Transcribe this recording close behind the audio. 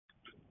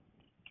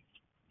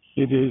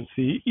It is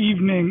the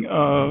evening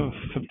of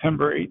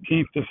September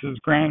 18th. This is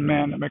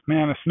Grandman at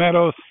McManus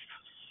Meadows.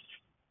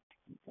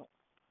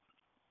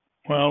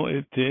 Well,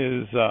 it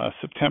is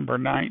September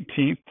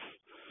 19th.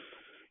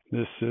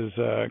 This is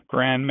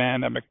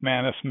Grandman at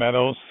McManus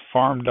Meadows.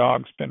 Farm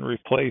dog's been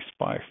replaced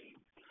by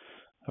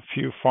a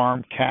few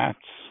farm cats.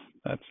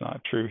 That's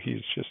not true.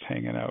 He's just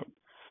hanging out.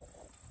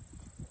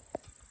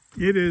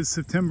 It is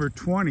September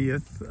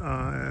 20th.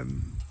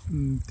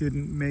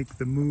 Didn't make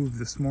the move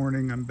this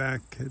morning. I'm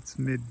back. It's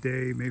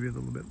midday, maybe a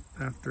little bit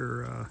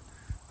after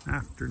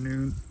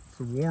afternoon. It's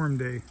a warm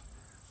day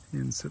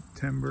in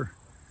September.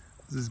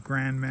 This is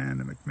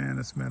Grandman at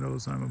McManus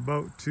Meadows. I'm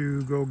about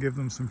to go give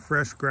them some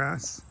fresh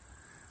grass,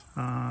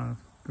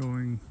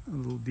 going a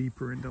little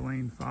deeper into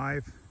lane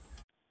 5.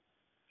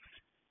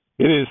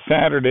 It is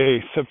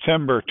Saturday,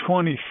 September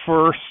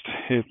 21st.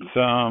 It's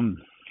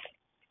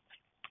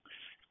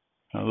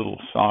a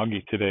little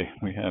soggy today.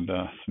 We had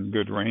some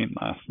good rain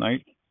last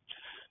night.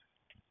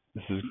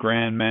 This is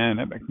Grandman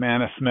at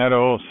McManus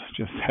Meadows,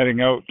 just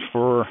heading out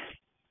for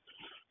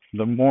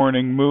the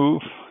morning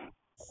move.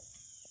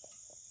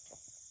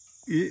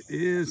 It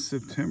is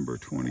September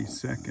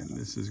 22nd.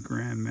 This is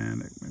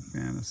Grandman at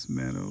McManus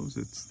Meadows.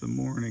 It's the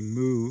morning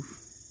move.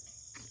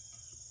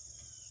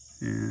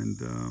 And,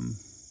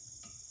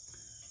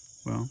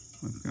 well,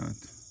 I've got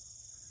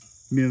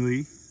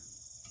Millie.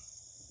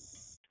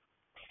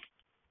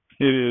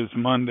 It is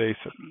Monday,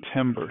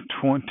 September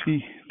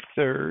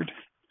 23rd.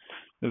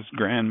 This is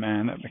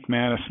Grandman at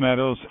McManus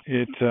Meadows.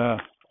 It's a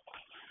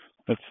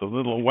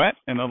little wet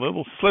and a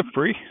little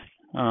slippery.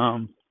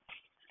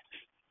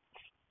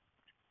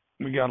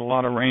 We got a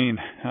lot of rain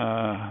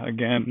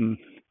again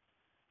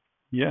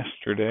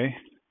yesterday.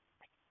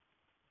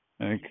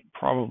 I think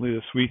probably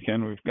this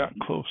weekend we've got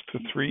close to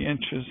 3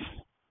 inches.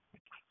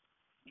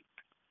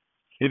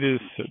 It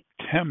is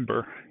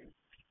September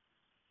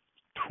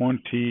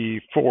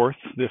 24th.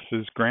 This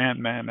is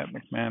Grandman at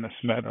McManus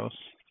Meadows.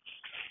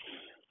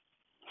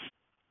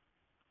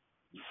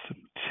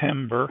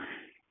 September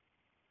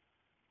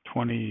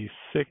 26th.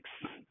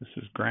 This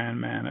is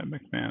Grandman at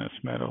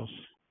McManus Meadows.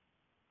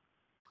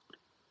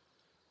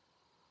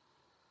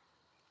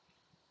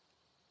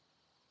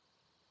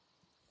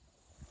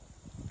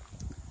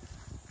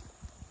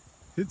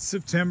 It's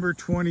September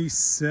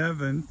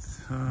 27th.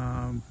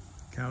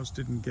 Cows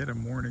didn't get a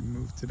morning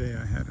move today.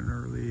 I had an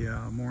early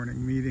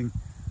morning meeting.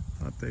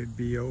 Thought they'd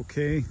be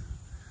okay.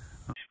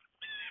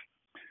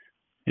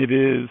 It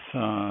is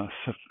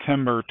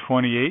September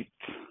 28th.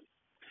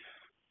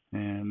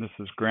 And this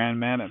is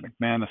Grandman at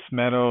McManus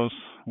Meadows.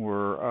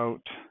 We're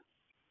out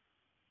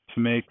to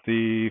make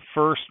the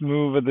first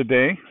move of the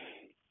day.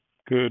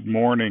 Good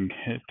morning.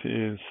 It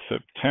is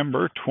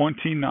September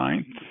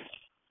 29th.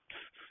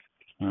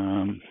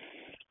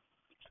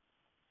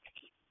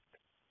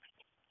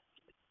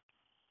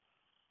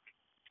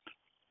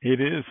 It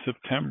is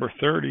September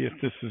 30th.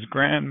 This is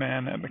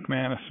Grandman at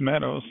McManus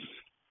Meadows.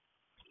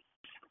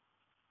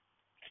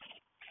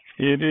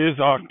 It is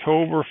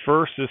October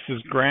 1st. This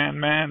is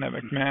Grandman at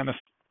McManus.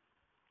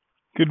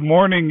 Good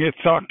morning.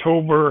 It's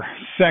October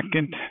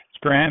 2nd. It's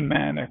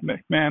Grandman at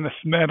McManus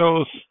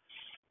Meadows.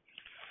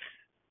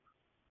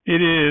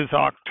 It is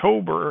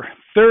October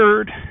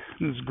 3rd.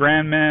 This is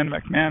Grandman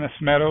at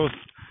McManus Meadows.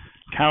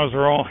 Cows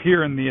are all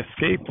here in the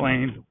escape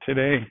lane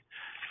today.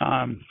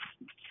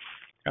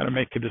 Got to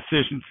make a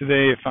decision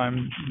today if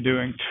I'm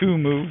doing 2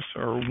 moves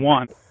or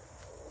 1.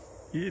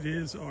 It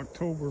is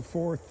October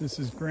 4th. This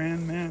is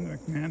Grandman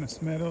at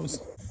McManus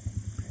Meadows.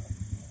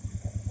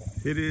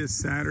 It is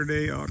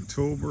Saturday,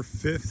 October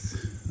 5th.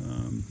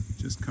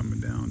 Just coming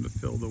down to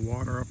fill the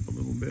water up a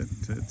little bit.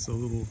 It's a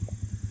little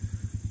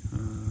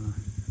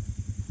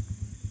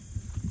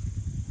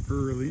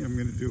early. I'm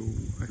going to do,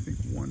 I think,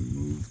 1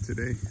 move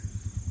today.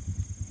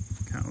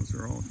 Cows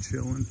are all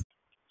chilling.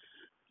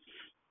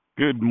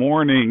 Good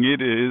morning.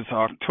 It is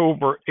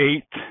October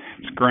 8th.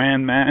 It's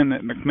Grandman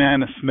at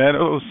McManus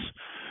Meadows.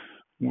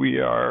 We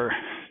are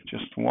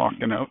just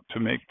walking out to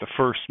make the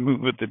first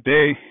move of the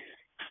day.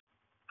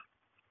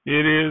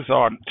 It is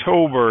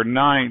October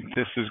 9th.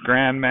 This is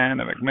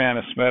Grandman at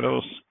McManus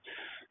Meadows.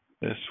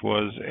 This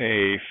was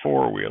a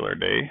 4-wheeler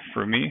day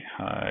for me.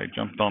 I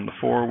jumped on the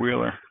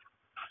 4-wheeler,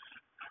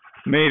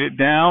 made it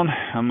down.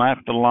 I'm at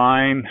the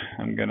line.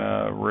 I'm going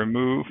to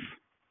remove.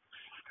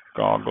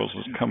 Goggles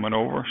is coming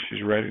over.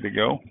 She's ready to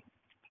go.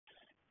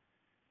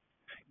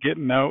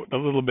 Getting out a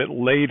little bit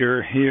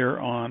later here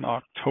on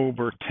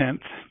October 10th,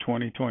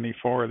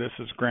 2024. This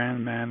is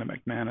Grandman at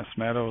McManus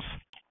Meadows.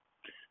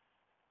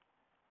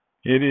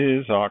 It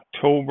is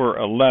October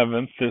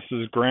 11th. This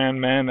is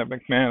Grandman at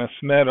McManus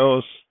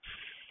Meadows.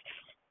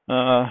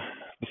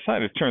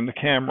 Decided to turn the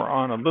camera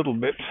on a little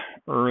bit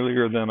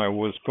earlier than I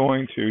was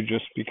going to,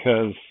 just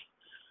because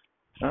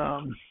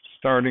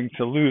starting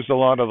to lose a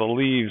lot of the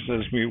leaves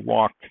as we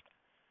walk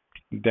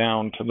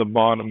down to the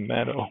bottom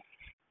meadow.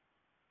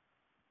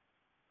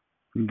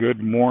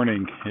 Good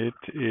morning. It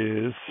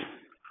is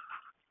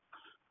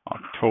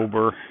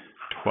October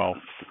 12th.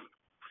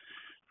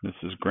 This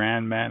is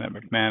Grandman at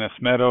McManus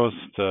Meadows.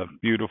 It's a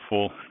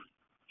beautiful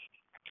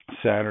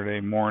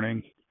Saturday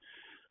morning.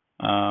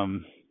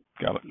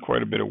 Got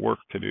quite a bit of work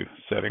to do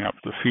setting up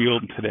the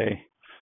field today.